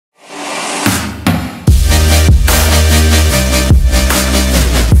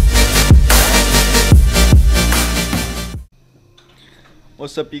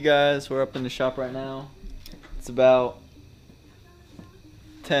What's up, you guys? We're up in the shop right now. It's about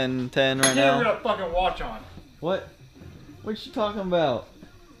 10:10 right now. You got a fucking watch on. What? What you talking about?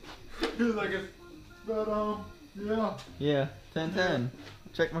 Like it's, but yeah. Yeah, 10:10.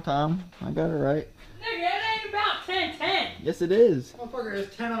 Check my time. I got it right. Nigga, it ain't about 10:10. Yes, it is. Motherfucker is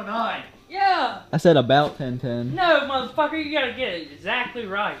 10:09. Yeah. I said about 10:10. No, motherfucker, you gotta get it exactly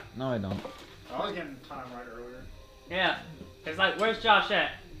right. No, I don't. I was getting time right earlier. Yeah. It's like, where's Josh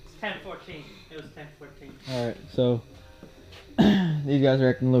at? It's 10:14. It was 10:14. Alright, so these guys are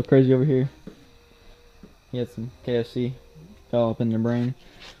acting a little crazy over here. He had some KFC. Fell up in their brain.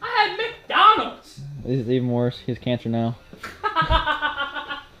 I had McDonald's! It's even worse. He has cancer now.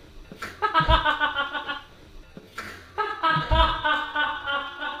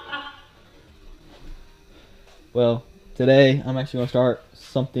 Well, today I'm actually going to start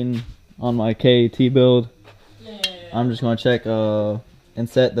something on my KA-T build. Yeah. I'm just going to check and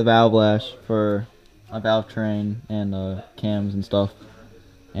set the valve lash for a valve train and cams and stuff.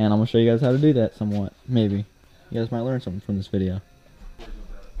 And I'm going to show you guys how to do that somewhat, maybe. You guys might learn something from this video.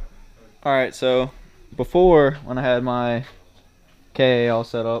 Alright, so before, when I had my KA all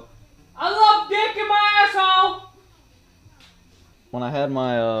set up, I love dick in my asshole! when I had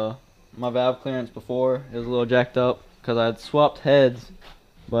my my valve clearance before, it was a little jacked up because I had swapped heads,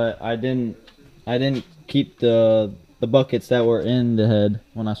 but I didn't keep the buckets that were in the head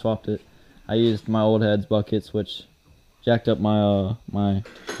when I swapped it. I used my old head's buckets, which jacked up my my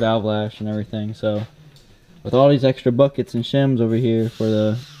valve lash and everything. So with all these extra buckets and shims over here for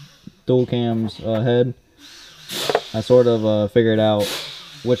the dual cams head, I sort of figured out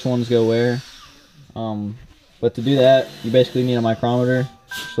which ones go where. But to do that, you basically need a micrometer,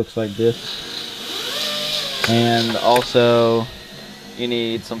 which looks like this, and also you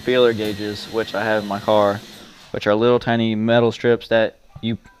need some feeler gauges, which I have in my car, which are little tiny metal strips that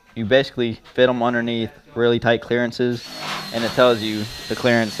you basically fit them underneath really tight clearances, and it tells you the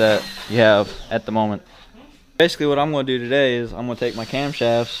clearance that you have at the moment. Basically what I'm going to do today is I'm going to take my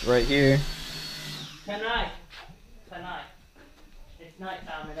camshafts right here. Tonight. It's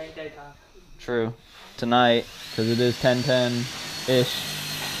nighttime, it ain't daytime. True. Tonight, because it is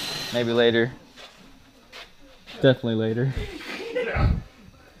 10:10-ish. Maybe later. Definitely later. Yeah.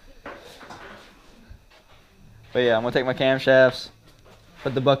 But yeah, I'm going to take my camshafts,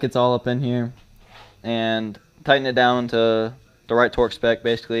 put the buckets all up in here, and tighten it down to the right torque spec,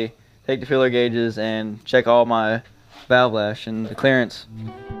 basically. Take the feeler gauges and check all my valve lash and the clearance.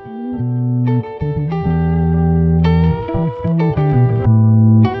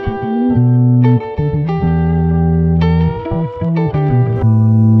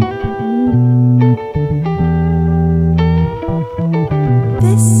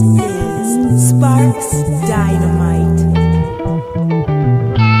 This is Sparks Dynamite. "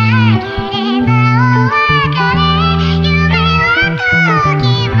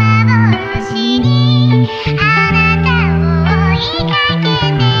あなたを追いかけ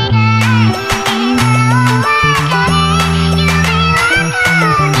て」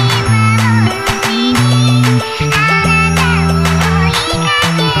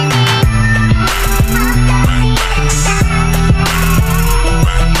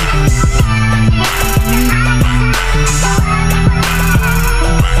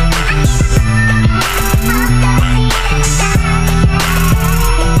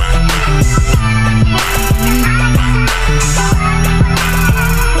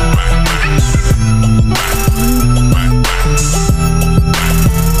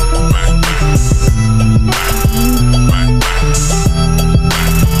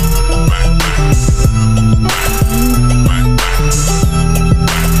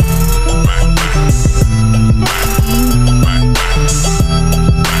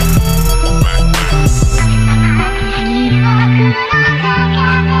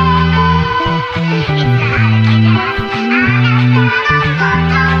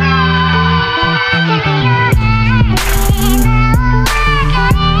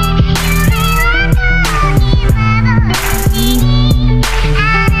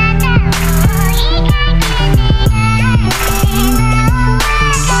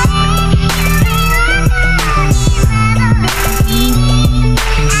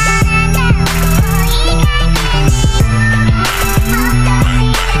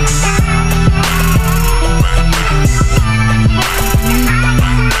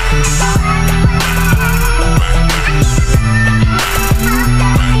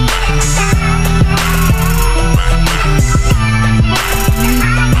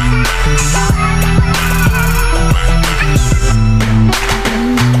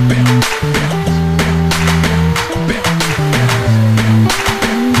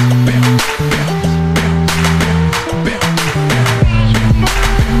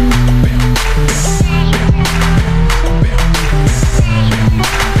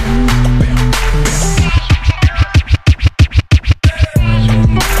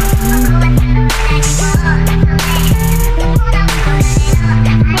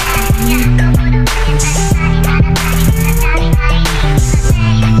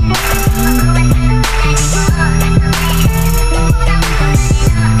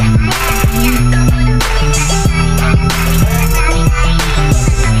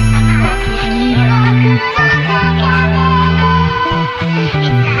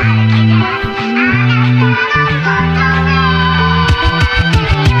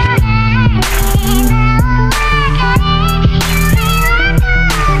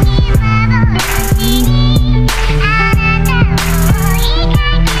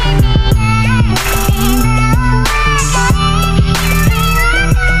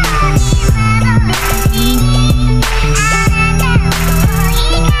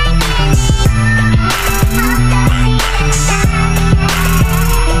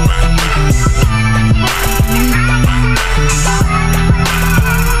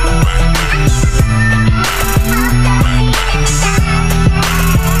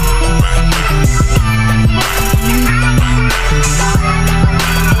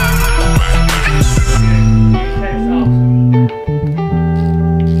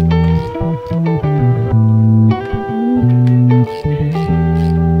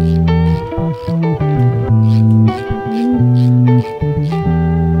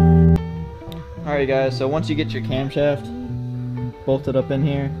Alright guys, so once you get your camshaft bolted up in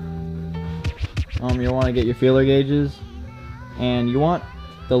here, you'll want to get your feeler gauges, and you want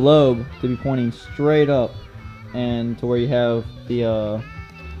the lobe to be pointing straight up and to where you have the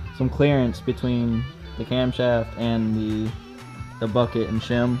some clearance between the camshaft and the bucket and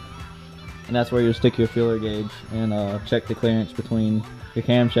shim, and that's where you'll stick your feeler gauge and check the clearance between your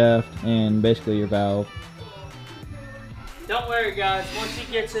camshaft and basically your valve. Don't worry guys, once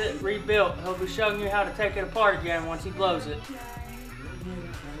he gets it rebuilt, he'll be showing you how to take it apart again once he blows it.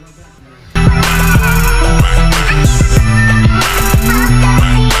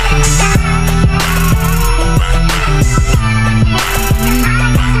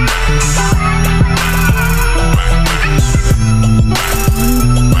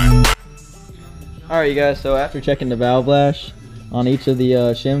 Alright you guys, so after checking the valve lash on each of the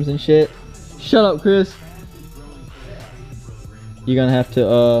shims and shit, shut up Chris, you're gonna have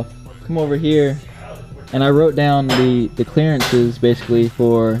to come over here, and I wrote down the clearances basically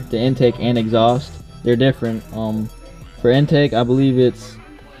for the intake and exhaust. They're different. For intake, I believe it's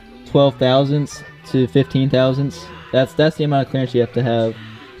 12 thousandths to 15 thousandths. That's the amount of clearance you have to have.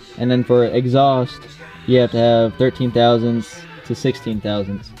 And then for exhaust, you have to have 13 thousandths to 16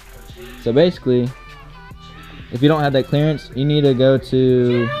 thousandths. So basically, if you don't have that clearance, you need to go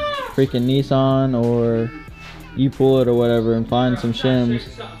to freaking Nissan or you pull it or whatever and find some shims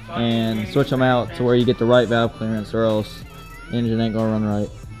and switch them out to where you get the right valve clearance, or else the engine ain't gonna run right,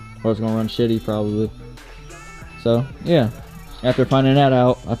 or it's gonna run shitty probably. So yeah, after finding that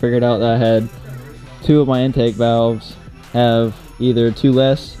out, I figured out that I had two of my intake valves have either too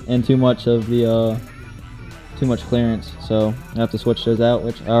less and too much of the too much clearance, so I have to switch those out,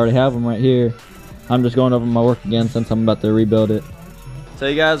 which I already have them right here. I'm just going over my work again since I'm about to rebuild it. So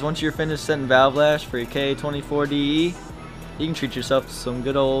you guys, once you're finished setting valve lash for your KA24DE, you can treat yourself to some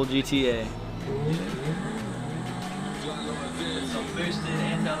good old GTA. Some boosted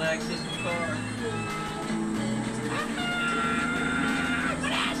anti-lag system